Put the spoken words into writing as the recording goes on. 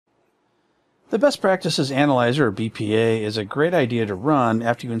The Best Practices Analyzer, or BPA, is a great idea to run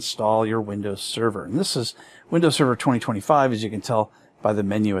after you install your Windows Server. And this is Windows Server 2025, as you can tell by the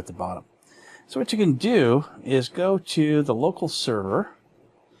menu at the bottom. So what you can do is go to the local server,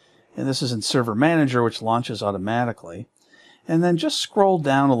 and this is in Server Manager, which launches automatically. And then just scroll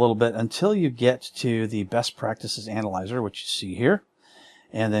down a little bit until you get to the Best Practices Analyzer, which you see here.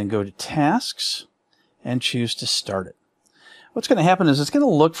 And then go to Tasks and choose to start it. What's going to happen is it's going to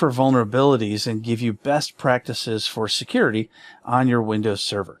look for vulnerabilities and give you best practices for security on your Windows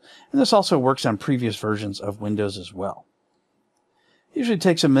Server. And this also works on previous versions of Windows as well. It usually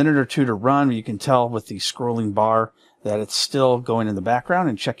takes a minute or two to run, but you can tell with the scrolling bar that it's still going in the background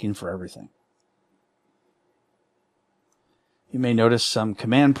and checking for everything. You may notice some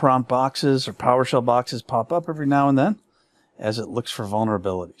command prompt boxes or PowerShell boxes pop up every now and then as it looks for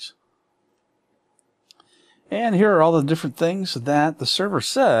vulnerabilities. And here are all the different things that the server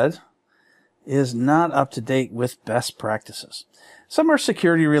said is not up to date with best practices. Some are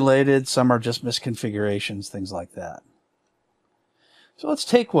security related, some are just misconfigurations, things like that. So let's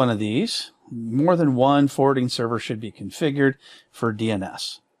take one of these. More than one forwarding server should be configured for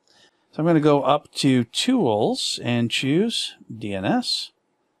DNS. So I'm going to go up to Tools and choose DNS.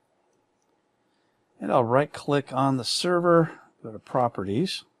 And I'll right click on the server, go to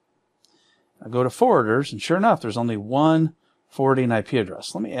Properties. I'll go to Forwarders, and sure enough, there's only one forwarding IP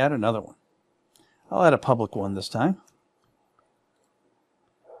address. Let me add another one. I'll add a public one this time.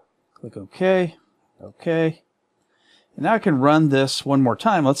 Click OK, OK. And now I can run this one more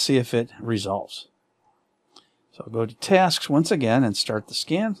time. Let's see if it resolves. So I'll go to Tasks once again and start the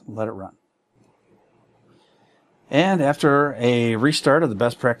scan and let it run. And after a restart of the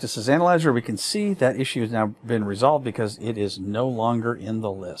Best Practices Analyzer, we can see that issue has now been resolved because it is no longer in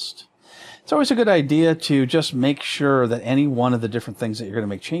the list. It's always a good idea to just make sure that any one of the different things that you're going to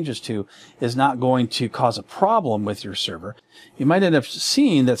make changes to is not going to cause a problem with your server. You might end up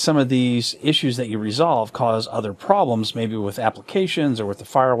seeing that some of these issues that you resolve cause other problems, maybe with applications or with the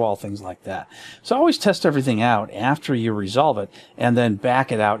firewall, things like that. So always test everything out after you resolve it and then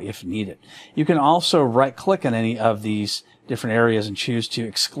back it out if needed. You can also right-click on any of these different areas and choose to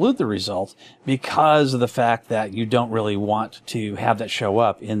exclude the result because of the fact that you don't really want to have that show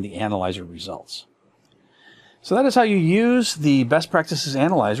up in the analyzer results. So that is how you use the Best Practices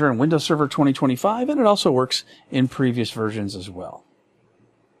Analyzer in Windows Server 2025, and it also works in previous versions as well.